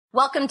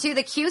Welcome to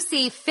the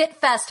QC Fit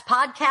Fest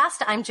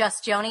podcast. I'm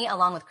just Joni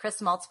along with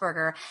Chris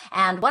Maltsburger,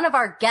 and one of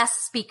our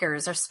guest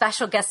speakers or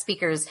special guest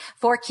speakers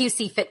for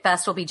QC Fit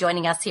Fest will be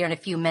joining us here in a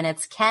few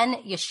minutes. Ken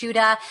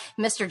Yasuda,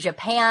 Mr.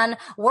 Japan,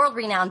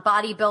 world-renowned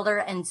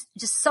bodybuilder, and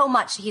just so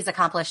much he's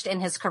accomplished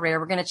in his career.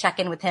 We're going to check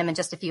in with him in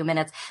just a few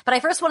minutes. But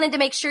I first wanted to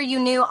make sure you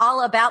knew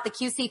all about the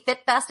QC Fit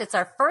Fest. It's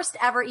our first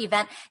ever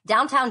event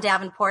downtown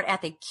Davenport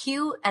at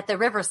the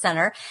River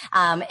Center.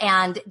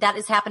 And that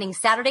is happening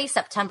Saturday,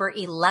 September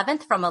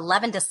 11th from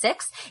 11 to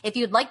 6. If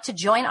you'd like to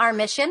join our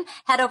mission,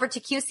 head over to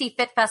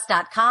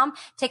qcfitfest.com.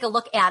 Take a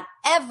look at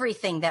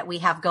everything that we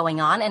have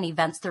going on and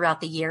events throughout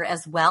the year,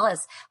 as well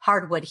as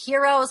Hardwood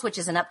Heroes, which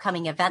is an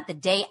upcoming event the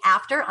day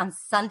after on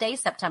Sunday,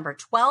 September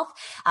 12th.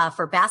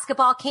 For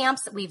basketball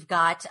camps, we've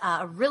got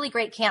a really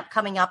great camp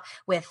coming up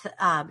with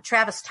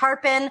Travis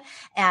Tarpon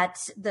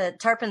at the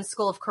Tarpon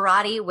School of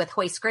Karate with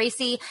Hoist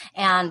Gracie.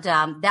 And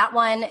that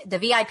one, the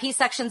VIP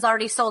section's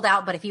already sold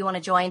out, but if you want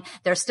to join,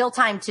 there's still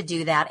time to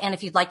do that. And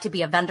if you'd like to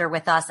be a vendor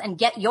with us and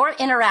get your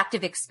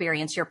interactive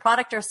experience, your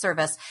product or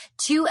service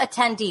to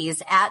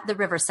attendees at the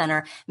River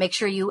Center, make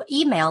sure you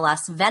email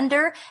us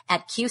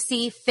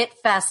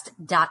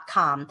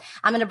vendor@qcfitfest.com.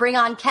 I'm going to bring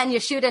on Ken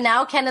Yasuda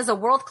now. Ken is a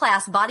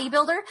world-class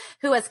bodybuilder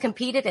who has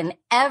competed in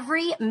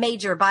every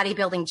major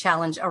bodybuilding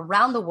challenge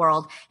around the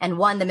world and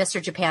won the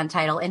Mr. Japan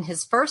title in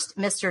his first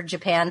Mr.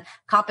 Japan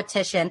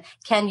competition.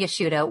 Ken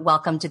Yasuda,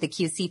 welcome to the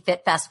QC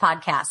Fit Fest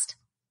podcast.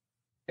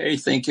 Hey,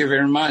 thank you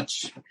very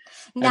much.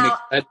 Now,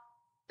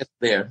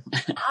 there.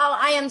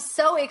 I am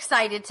so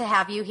excited to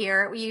have you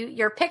here.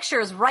 Your picture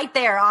is right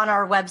there on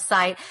our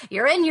website.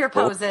 You're in your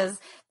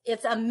poses.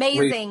 It's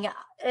amazing.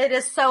 It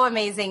is so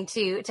amazing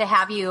to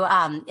have you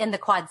in the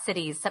Quad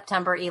Cities,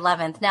 September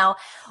 11th. Now,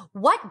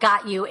 what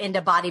got you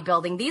into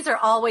bodybuilding? These are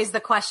always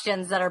the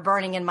questions that are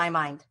burning in my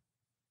mind.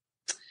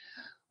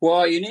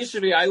 Well,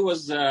 initially I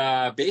was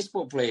a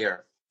baseball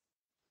player,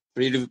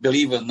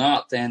 believe it or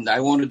not, and I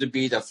wanted to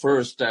be the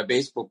first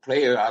baseball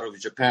player out of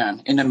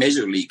Japan in a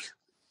major league.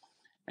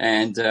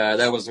 And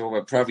that was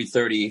over probably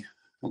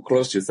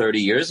close to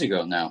 30 years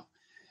ago now.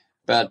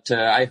 But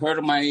I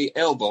hurt my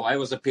elbow. I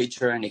was a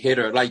pitcher and a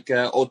hitter, like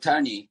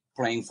Otani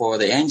playing for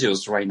the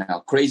Angels right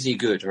now. Crazy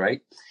good,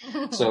 right?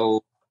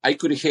 So I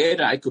could hit,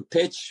 I could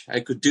pitch,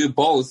 I could do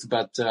both,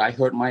 but I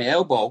hurt my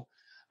elbow.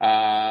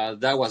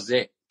 That was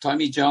it.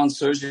 Tommy John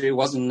surgery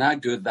wasn't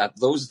that good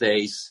those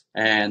days.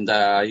 And,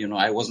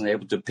 I wasn't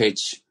able to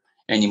pitch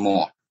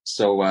anymore.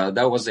 So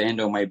that was the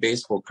end of my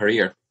baseball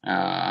career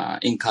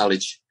in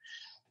college.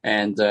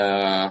 And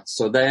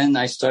so then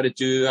I started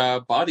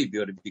to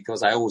bodybuilding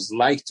because I always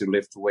liked to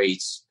lift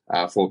weights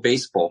for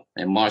baseball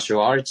and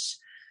martial arts.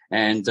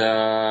 And,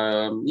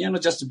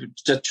 just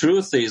the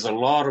truth is a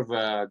lot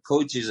of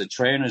coaches and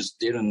trainers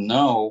didn't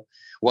know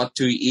what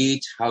to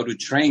eat, how to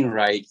train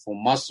right for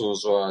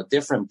muscles or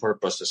different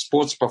purposes,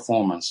 sports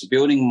performance,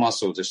 building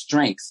muscle, the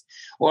strength,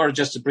 or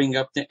just to bring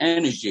up the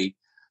energy.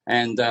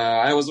 And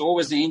I was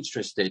always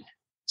interested.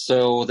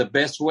 So the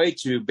best way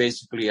to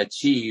basically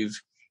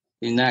achieve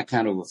in that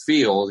kind of a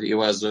field, it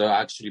was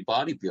actually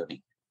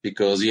bodybuilding,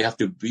 because you have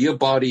to, your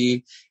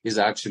body is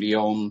actually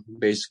your own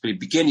basically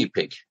guinea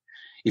pig.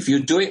 If you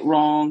do it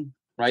wrong,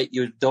 right,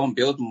 you don't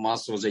build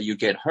muscles and you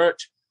get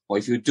hurt. Or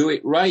if you do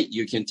it right,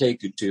 you can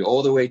take it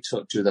all the way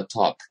to the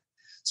top.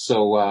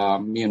 So,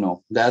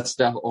 that's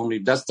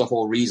the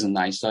whole reason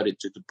I started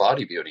to do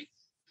bodybuilding.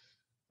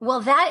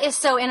 Well, that is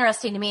so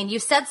interesting to me. And you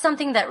said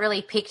something that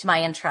really piqued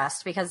my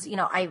interest because,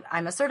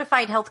 I'm a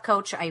certified health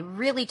coach. I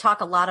really talk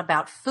a lot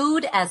about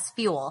food as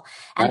fuel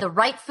and the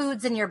right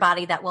foods in your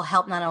body that will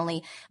help not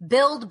only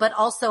build, but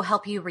also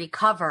help you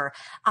recover.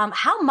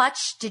 How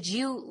much did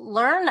you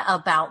learn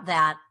about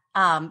that?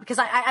 Because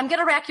I'm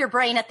going to rack your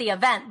brain at the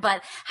event,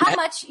 but how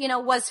much,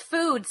 was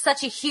food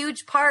such a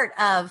huge part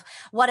of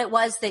what it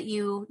was that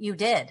you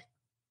did?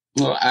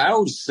 Well, I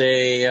would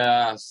say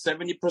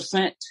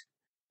 70%.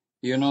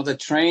 The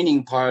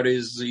training part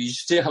is you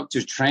still have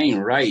to train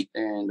right.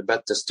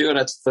 But still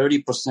that's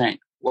 30%.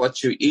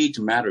 What you eat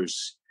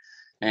matters.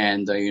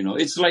 And,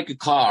 it's like a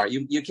car.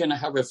 You can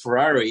have a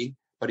Ferrari,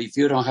 but if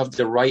you don't have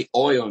the right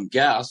oil and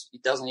gas,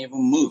 it doesn't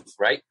even move,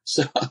 right?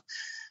 So,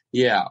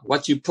 yeah,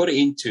 what you put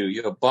into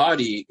your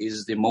body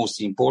is the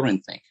most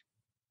important thing.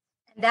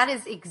 That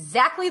is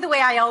exactly the way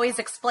I always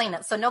explain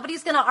it. So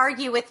nobody's going to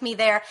argue with me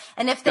there.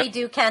 And if they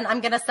do, Ken, I'm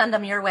going to send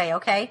them your way.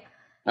 Okay.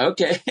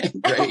 Okay.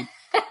 Great.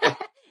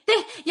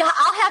 Yeah,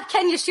 I'll have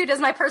Ken Yasuda as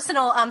my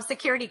personal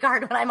security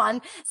guard when I'm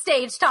on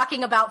stage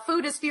talking about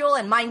food as fuel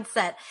and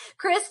mindset.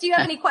 Chris, do you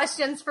have any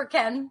questions for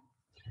Ken?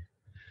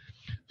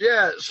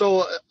 Yeah,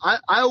 so I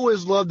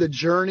always love the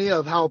journey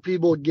of how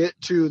people get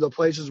to the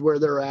places where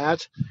they're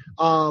at.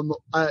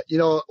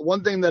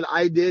 One thing that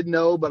I did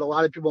know, but a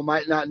lot of people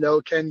might not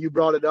know, Ken, you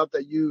brought it up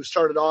that you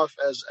started off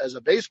as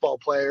a baseball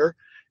player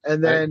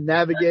and then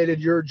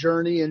navigated your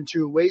journey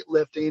into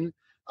weightlifting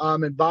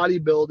and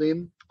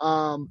bodybuilding.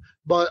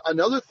 But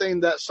another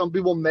thing that some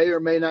people may or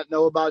may not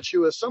know about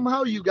you is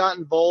somehow you got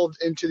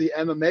involved into the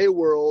MMA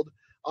world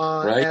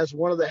right. as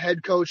one of the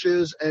head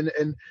coaches.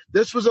 And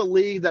this was a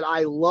league that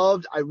I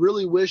loved. I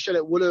really wish that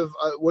it would have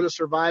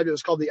survived. It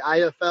was called the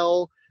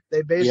IFL.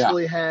 They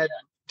basically had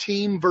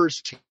team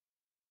versus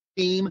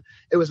team.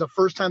 It was the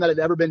first time that had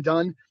ever been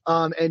done.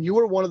 And you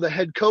were one of the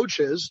head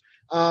coaches.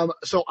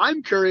 So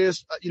I'm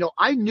curious,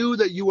 I knew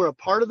that you were a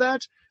part of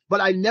that,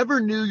 but I never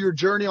knew your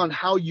journey on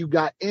how you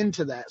got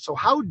into that. So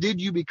how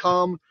did you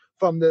become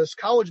from this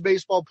college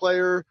baseball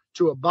player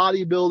to a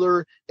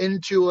bodybuilder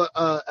into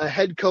a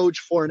head coach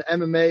for an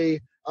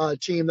MMA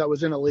team that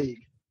was in a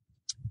league?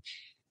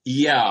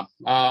 Yeah.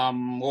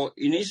 Well,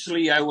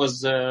 initially I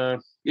was, I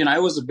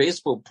was a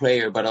baseball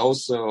player, but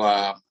also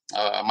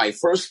my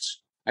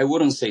first, I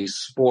wouldn't say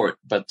sport,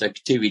 but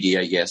activity,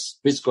 I guess.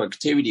 Physical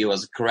activity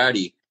was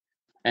karate.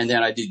 And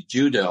then I did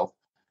judo.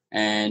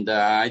 And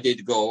I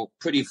did go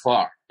pretty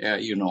far,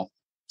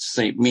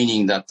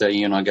 meaning that,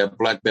 I got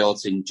black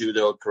belts in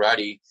judo,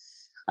 karate.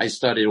 I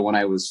started when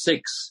I was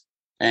 6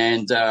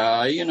 and,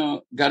 got in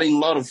a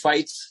lot of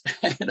fights.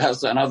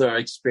 That's another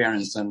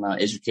experience and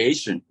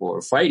education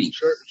for fighting.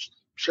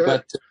 Sure.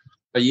 But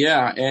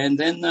yeah. And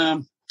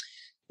then,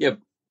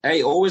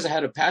 I always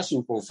had a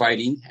passion for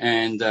fighting.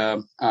 And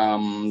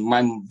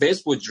my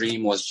baseball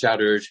dream was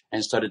shattered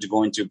and started to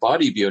go into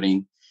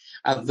bodybuilding.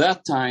 At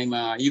that time,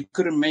 you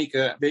couldn't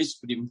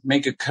basically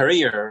make a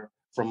career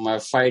from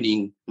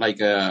fighting like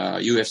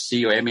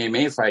UFC or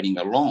MMA fighting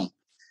alone.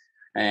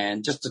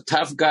 And just the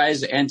tough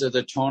guys entered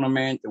the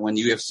tournament when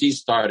UFC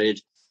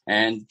started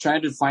and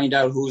trying to find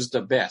out who's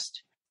the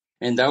best.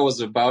 And that was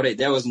about it.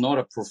 That was not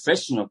a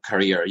professional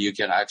career you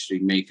can actually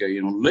make a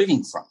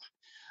living from,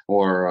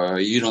 or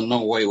you don't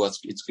know where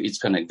it's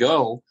going to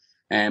go.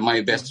 And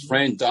my best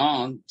friend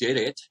Don did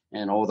it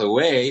and all the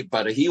way,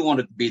 but he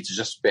wanted to be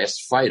just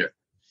best fighter.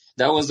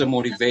 That was the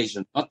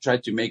motivation, not try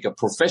to make a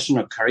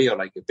professional career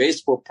like a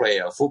baseball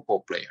player, a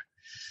football player.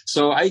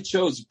 So I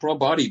chose pro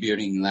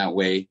bodybuilding in that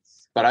way.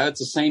 But at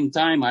the same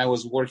time, I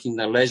was working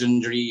the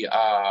legendary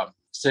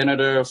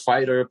senator,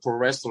 fighter, pro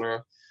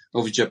wrestler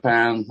of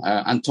Japan,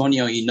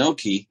 Antonio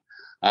Inoki.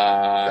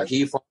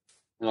 He fought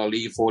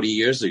Ali 40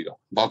 years ago,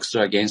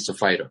 boxer against a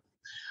fighter.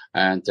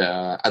 And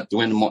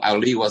when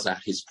Ali was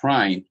at his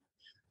prime,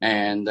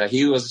 and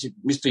Mr.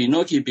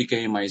 Inoki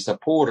became my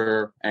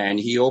supporter, and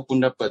he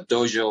opened up a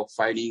dojo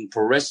fighting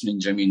pro wrestling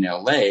gym in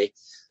LA.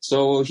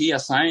 So he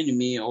assigned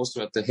me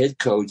also as the head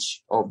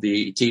coach of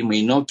the team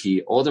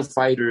Inoki. All the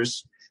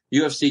fighters,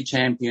 UFC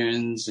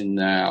champions and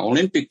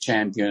Olympic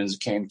champions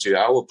came to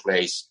our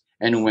place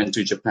and went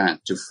to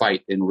Japan to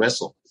fight and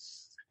wrestle.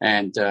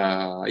 And,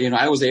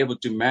 I was able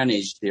to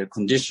manage their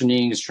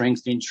conditioning,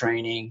 strengthening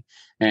training,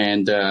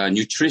 and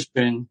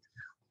nutrition.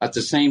 At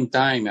the same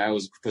time, I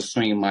was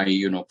pursuing my,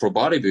 pro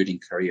bodybuilding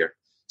career.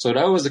 So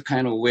that was the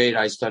kind of way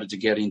I started to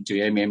get into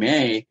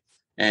MMA.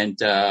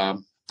 And,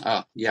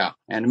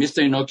 And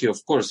Mr. Inoki,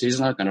 of course, he's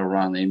not going to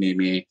run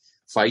MMA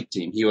fight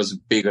team. He was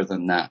bigger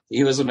than that.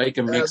 He was like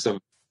a mix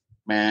of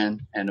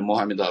man and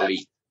Muhammad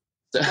Ali.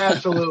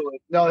 Absolutely.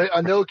 No,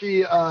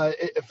 Inoki,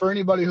 for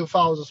anybody who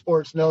follows the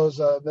sports knows,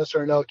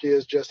 Mr. Inoki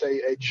is just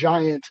a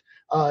giant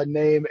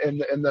name in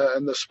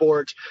the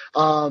sport.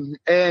 And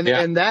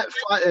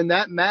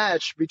that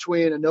match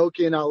between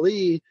Inoki and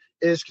Ali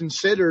is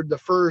considered the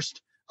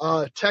first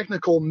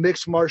technical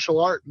mixed martial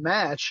art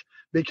match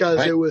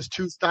because it was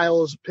two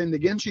styles pinned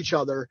against each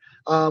other.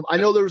 I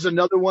know there was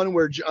another one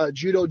where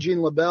Judo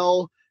Jean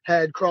LaBelle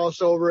had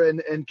crossed over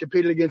and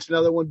competed against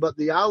another one, but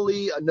the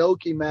Ali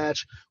Inoki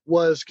match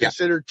was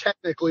considered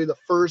technically the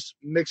first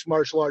mixed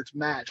martial arts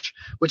match,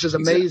 which is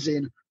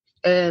amazing.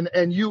 Exactly.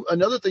 And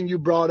another thing you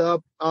brought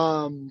up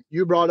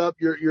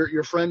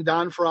your friend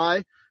Don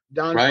Fry.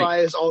 Don Fry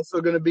is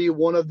also going to be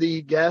one of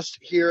the guests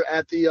here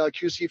at the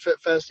QC Fit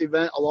Fest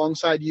event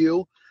alongside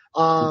you.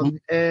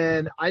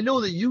 And I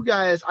know that you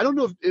guys, I don't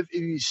know if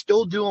you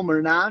still do them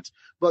or not,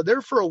 but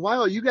there for a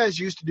while, you guys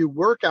used to do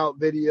workout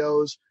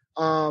videos.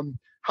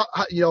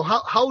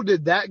 How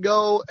did that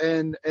go?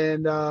 And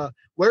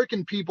where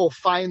can people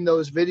find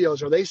those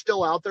videos? Are they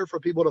still out there for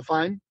people to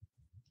find?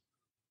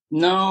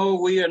 No,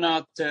 we are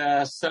not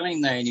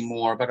selling that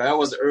anymore, but I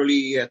was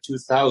early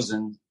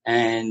 2000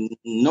 and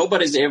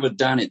nobody's ever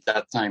done it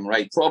that time,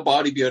 right? Pro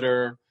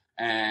bodybuilder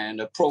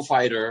and a pro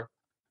fighter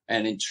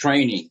and in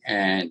training.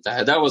 And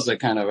that was the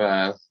kind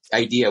of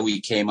idea we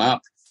came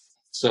up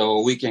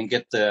so we can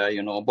get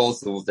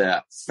both of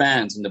the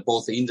fans in the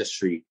both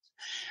industry.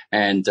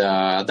 And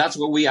that's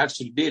what we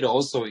actually did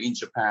also in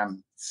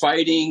Japan,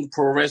 fighting,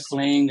 pro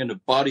wrestling, and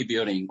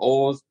bodybuilding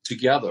all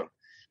together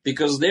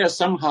because they are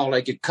somehow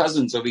like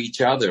cousins of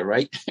each other,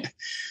 right?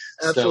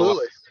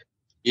 Absolutely.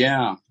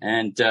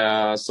 And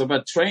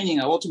but training,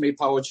 Ultimate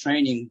Power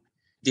Training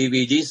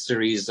DVD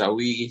series,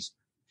 we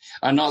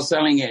are not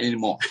selling it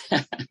anymore.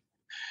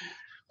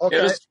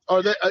 Okay.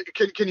 Are they?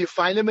 Can you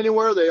find them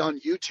anywhere? Are they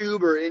on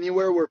YouTube or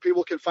anywhere where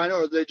people can find it,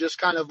 or are they just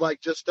kind of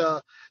like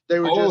they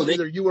were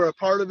either you were a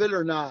part of it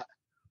or not?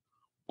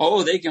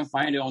 Oh, they can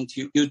find it on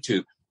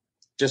YouTube.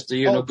 Just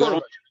go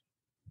to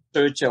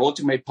search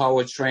Ultimate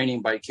Power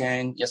Training by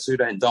Ken,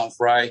 Yasuda, and Don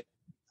Fry.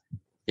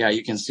 Yeah,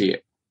 you can see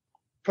it.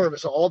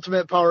 Perfect. So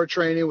Ultimate Power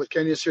Training with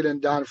Ken Yasuda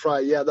and Don Fry.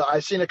 Yeah,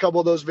 I've seen a couple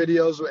of those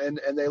videos, and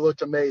they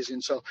looked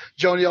amazing. So,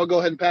 Joni, I'll go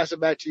ahead and pass it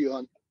back to you,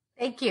 hon.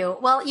 Thank you.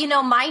 Well,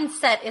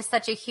 mindset is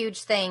such a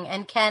huge thing.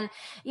 And Ken,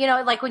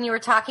 like when you were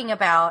talking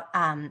about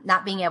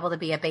not being able to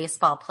be a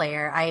baseball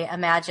player, I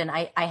imagine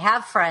I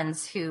have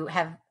friends who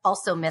have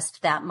also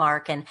missed that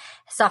mark and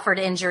suffered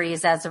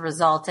injuries as a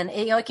result. And,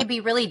 it can be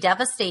really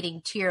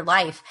devastating to your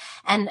life.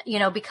 And,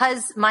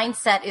 because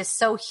mindset is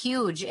so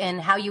huge in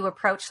how you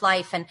approach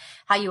life and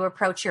how you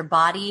approach your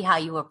body, how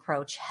you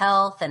approach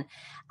health. And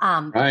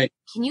right.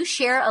 Can you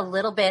share a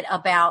little bit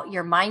about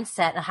your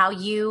mindset and how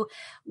you,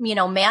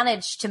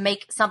 managed to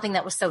make something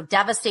that was so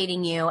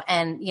devastating you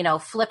and,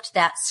 flipped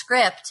that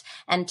script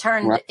and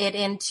turned it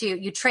into,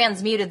 you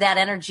transmuted that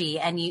energy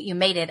and you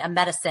made it a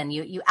medicine.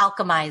 You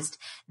alchemized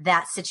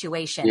that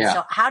situation. Yeah.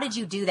 So how did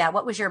you do that?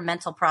 What was your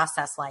mental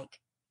process like?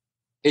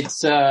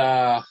 It's,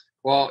 well,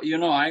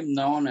 I'm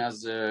known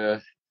as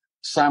a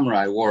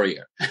samurai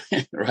warrior,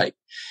 right?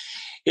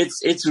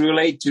 It's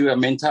related to a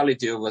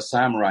mentality of a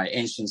samurai,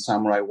 ancient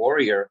samurai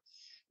warrior.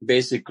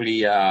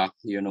 Basically,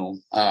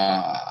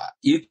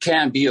 you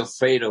can't be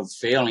afraid of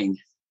failing.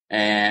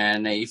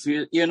 And if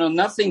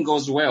nothing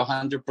goes well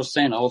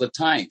 100% all the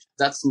time,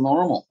 that's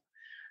normal.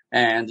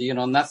 And,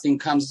 nothing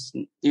comes,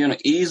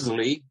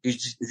 easily.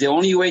 The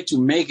only way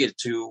to make it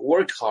to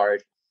work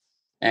hard.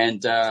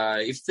 And,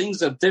 if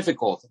things are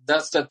difficult,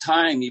 that's the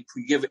time you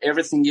give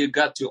everything you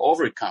got to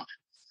overcome.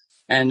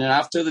 And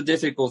after the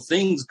difficult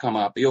things come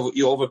up,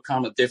 you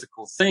overcome a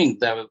difficult thing,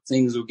 that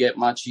things will get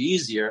much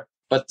easier.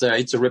 But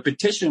it's a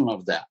repetition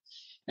of that.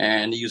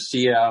 And you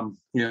see, I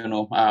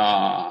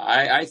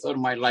thought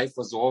my life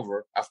was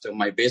over after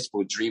my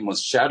baseball dream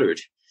was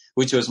shattered,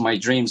 which was my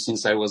dream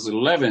since I was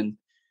 11.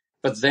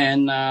 But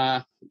then,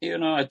 I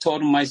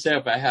told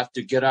myself I have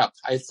to get up.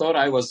 I thought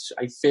I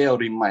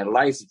failed in my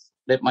life,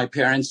 let my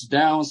parents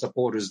down,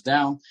 supporters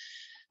down.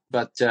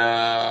 But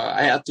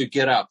I had to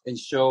get up and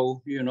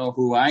show,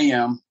 who I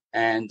am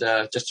and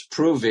just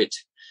prove it.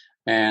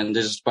 And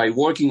just by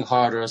working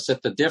harder, set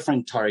a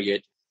different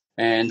target.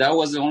 And that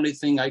was the only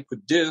thing I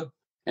could do.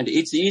 And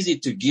it's easy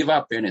to give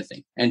up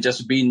anything and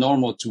just be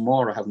normal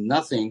tomorrow, have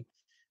nothing.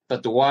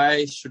 But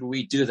why should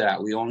we do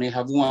that? We only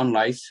have one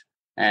life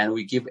and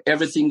we give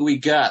everything we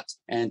got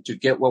and to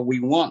get what we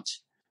want.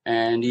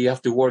 And you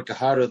have to work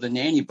harder than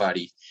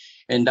anybody.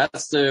 And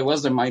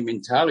was my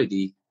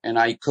mentality. And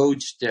I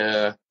coached,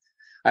 I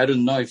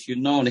don't know if you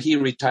know, he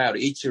retired,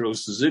 Ichiro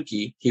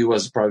Suzuki. He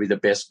was probably the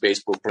best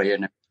baseball player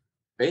in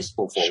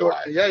baseball for a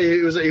while. Yeah,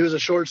 he was a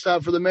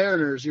shortstop for the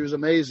Mariners. He was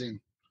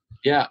amazing.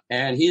 Yeah,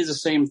 and he's the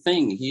same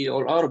thing. A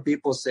lot of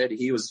people said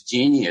he was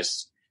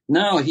genius.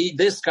 No,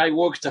 this guy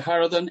worked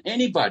harder than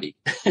anybody.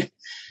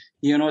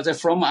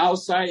 From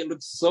outside it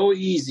looks so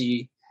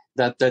easy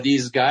that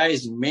these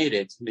guys made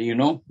it.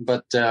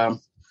 But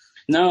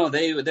no,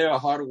 they are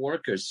hard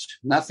workers.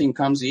 Nothing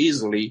comes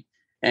easily,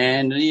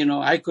 and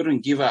I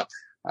couldn't give up.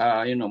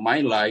 My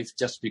life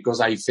just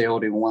because I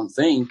failed in one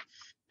thing.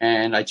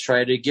 And I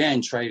tried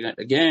again.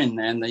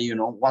 And,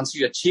 once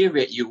you achieve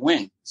it, you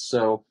win.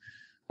 So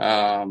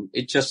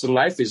it's just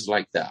life is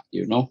like that,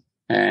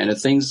 and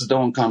things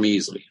don't come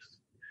easily.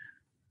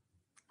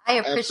 I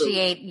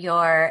appreciate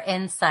your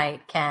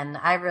insight, Ken.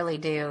 I really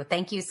do.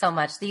 Thank you so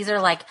much. These are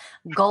like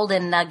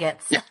golden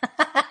nuggets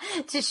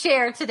to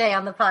share today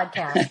on the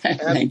podcast.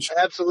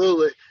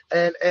 Absolutely.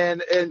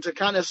 And to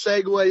kind of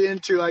segue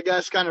into, I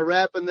guess, kind of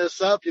wrapping this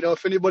up,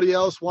 if anybody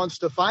else wants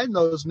to find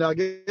those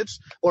nuggets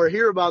or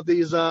hear about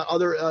these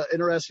other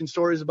interesting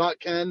stories about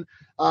Ken,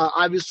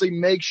 obviously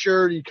make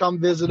sure you come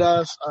visit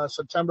us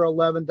September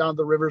 11th down at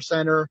the River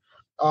Center.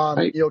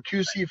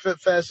 QC Fit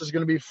Fest is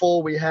going to be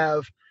full. We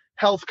have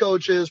health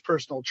coaches,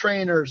 personal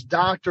trainers,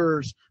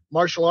 doctors,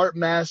 martial art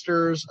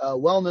masters,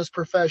 wellness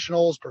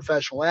professionals,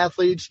 professional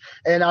athletes,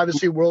 and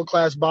obviously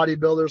world-class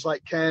bodybuilders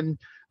like Ken.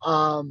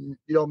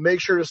 Make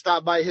sure to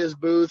stop by his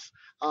booth.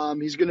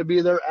 He's going to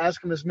be there.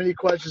 Ask him as many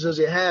questions as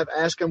you have.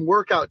 Ask him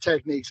workout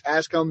techniques.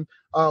 Ask him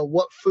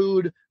what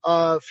food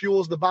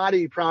fuels the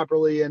body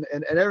properly and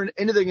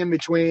anything in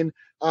between.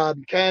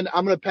 Ken,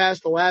 I'm going to pass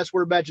the last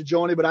word back to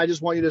Joni, but I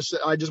just want you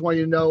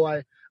to know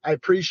I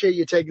appreciate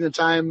you taking the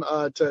time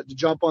to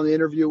jump on the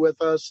interview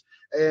with us.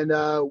 And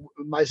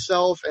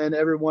myself and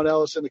everyone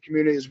else in the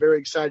community is very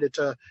excited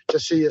to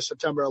see you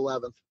September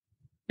 11th.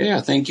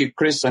 Yeah, thank you,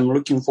 Chris. I'm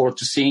looking forward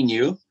to seeing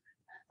you.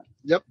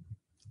 Yep.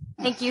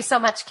 Thank you so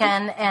much,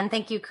 Ken. And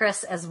thank you,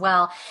 Chris, as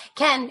well.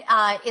 Ken,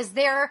 is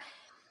there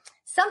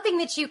something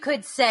that you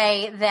could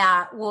say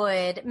that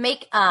would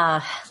make,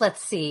 a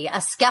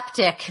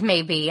skeptic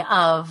maybe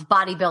of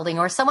bodybuilding,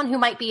 or someone who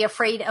might be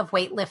afraid of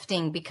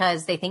weightlifting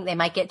because they think they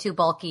might get too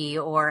bulky,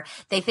 or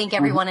they think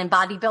everyone in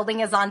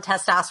bodybuilding is on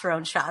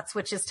testosterone shots,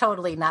 which is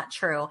totally not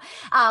true.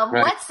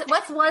 Right.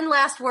 What's one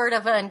last word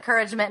of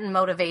encouragement and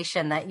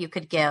motivation that you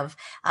could give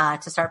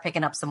to start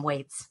picking up some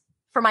weights?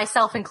 For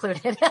myself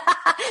included.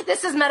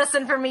 This is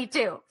medicine for me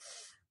too.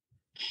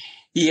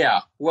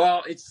 Yeah,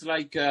 well, it's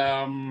like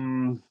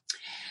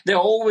there are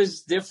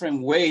always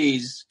different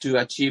ways to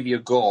achieve your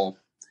goal.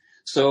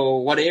 So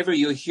whatever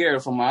you hear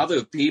from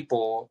other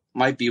people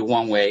might be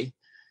one way.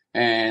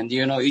 And,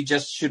 you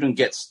just shouldn't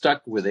get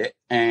stuck with it.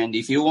 And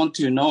if you want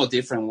to know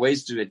different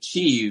ways to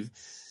achieve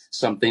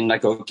something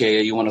like,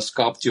 okay, you want to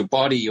sculpt your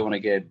body, you want to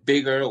get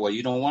bigger, or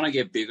you don't want to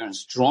get bigger and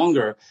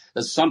stronger,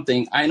 that's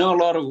something. I know a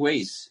lot of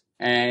ways,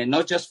 and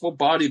not just for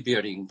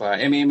bodybuilding, but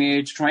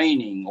MMA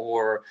training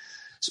or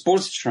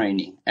sports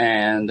training.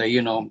 And,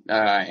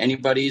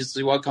 anybody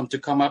is welcome to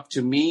come up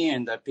to me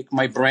and pick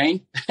my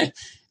brain.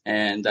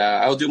 And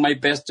I'll do my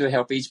best to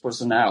help each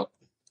person out.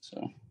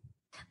 So.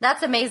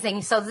 That's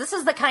amazing. So this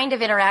is the kind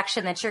of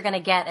interaction that you're going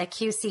to get at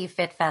QC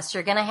Fit Fest.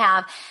 You're going to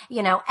have,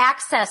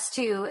 access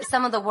to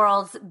some of the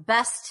world's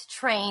best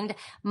trained,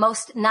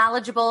 most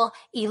knowledgeable,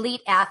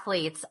 elite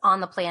athletes on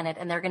the planet.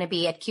 And they're going to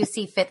be at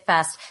QC Fit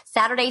Fest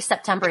Saturday,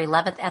 September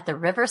 11th at the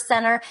River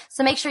Center.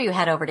 So make sure you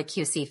head over to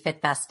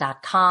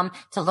qcfitfest.com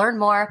to learn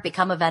more,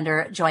 become a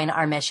vendor, join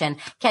our mission.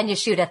 Ken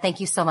Yasuda,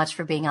 thank you so much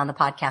for being on the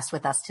podcast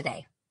with us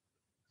today.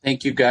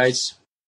 Thank you, guys.